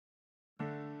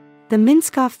The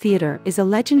Minskoff Theatre is a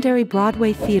legendary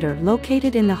Broadway theater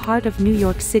located in the heart of New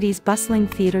York City's bustling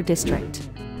theater district.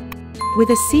 With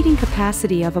a seating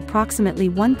capacity of approximately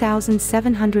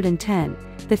 1,710,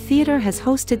 the theater has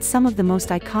hosted some of the most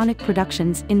iconic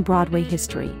productions in Broadway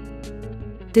history.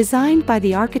 Designed by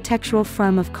the architectural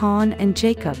firm of Kahn and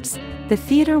Jacobs, the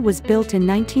theater was built in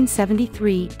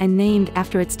 1973 and named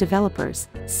after its developers,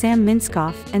 Sam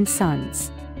Minskoff and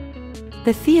Sons.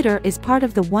 The theater is part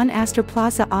of the One Astor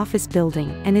Plaza office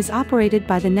building and is operated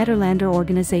by the Nederlander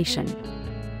Organization.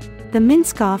 The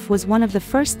Minskoff was one of the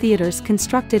first theaters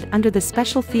constructed under the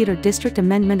Special Theater District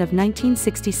Amendment of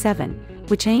 1967,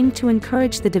 which aimed to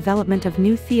encourage the development of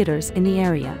new theaters in the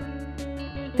area.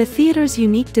 The theater's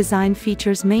unique design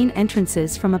features main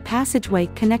entrances from a passageway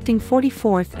connecting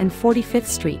 44th and 45th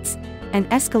Streets,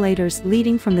 and escalators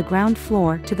leading from the ground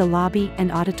floor to the lobby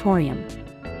and auditorium.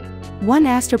 One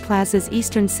Astor Plaza's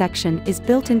eastern section is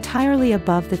built entirely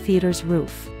above the theater's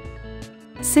roof.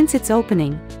 Since its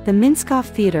opening, the Minskoff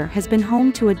Theatre has been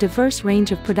home to a diverse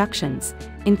range of productions,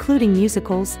 including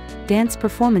musicals, dance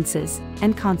performances,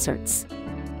 and concerts.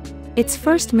 Its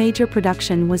first major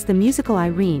production was the musical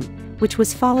Irene, which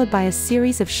was followed by a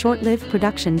series of short-lived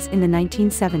productions in the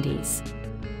 1970s.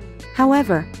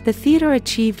 However, the theater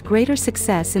achieved greater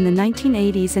success in the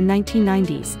 1980s and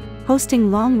 1990s,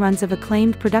 hosting long runs of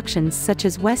acclaimed productions such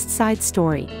as West Side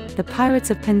Story, The Pirates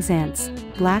of Penzance,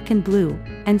 Black and Blue,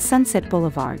 and Sunset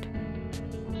Boulevard.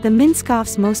 The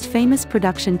Minskoff's most famous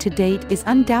production to date is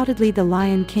undoubtedly The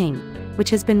Lion King, which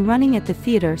has been running at the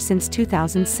theater since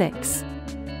 2006.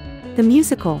 The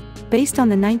musical, based on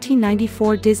the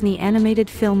 1994 Disney animated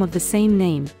film of the same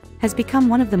name, has become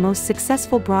one of the most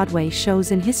successful Broadway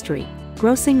shows in history,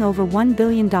 grossing over $1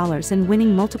 billion and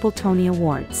winning multiple Tony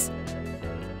Awards.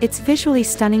 Its visually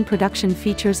stunning production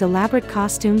features elaborate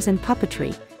costumes and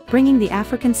puppetry, bringing the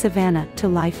African savannah to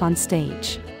life on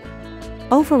stage.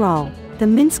 Overall, the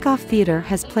Minskoff Theatre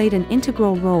has played an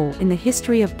integral role in the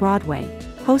history of Broadway,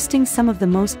 hosting some of the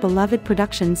most beloved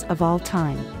productions of all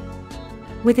time.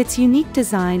 With its unique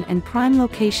design and prime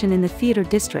location in the theater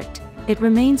district, it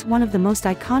remains one of the most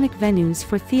iconic venues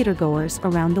for theatergoers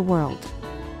around the world.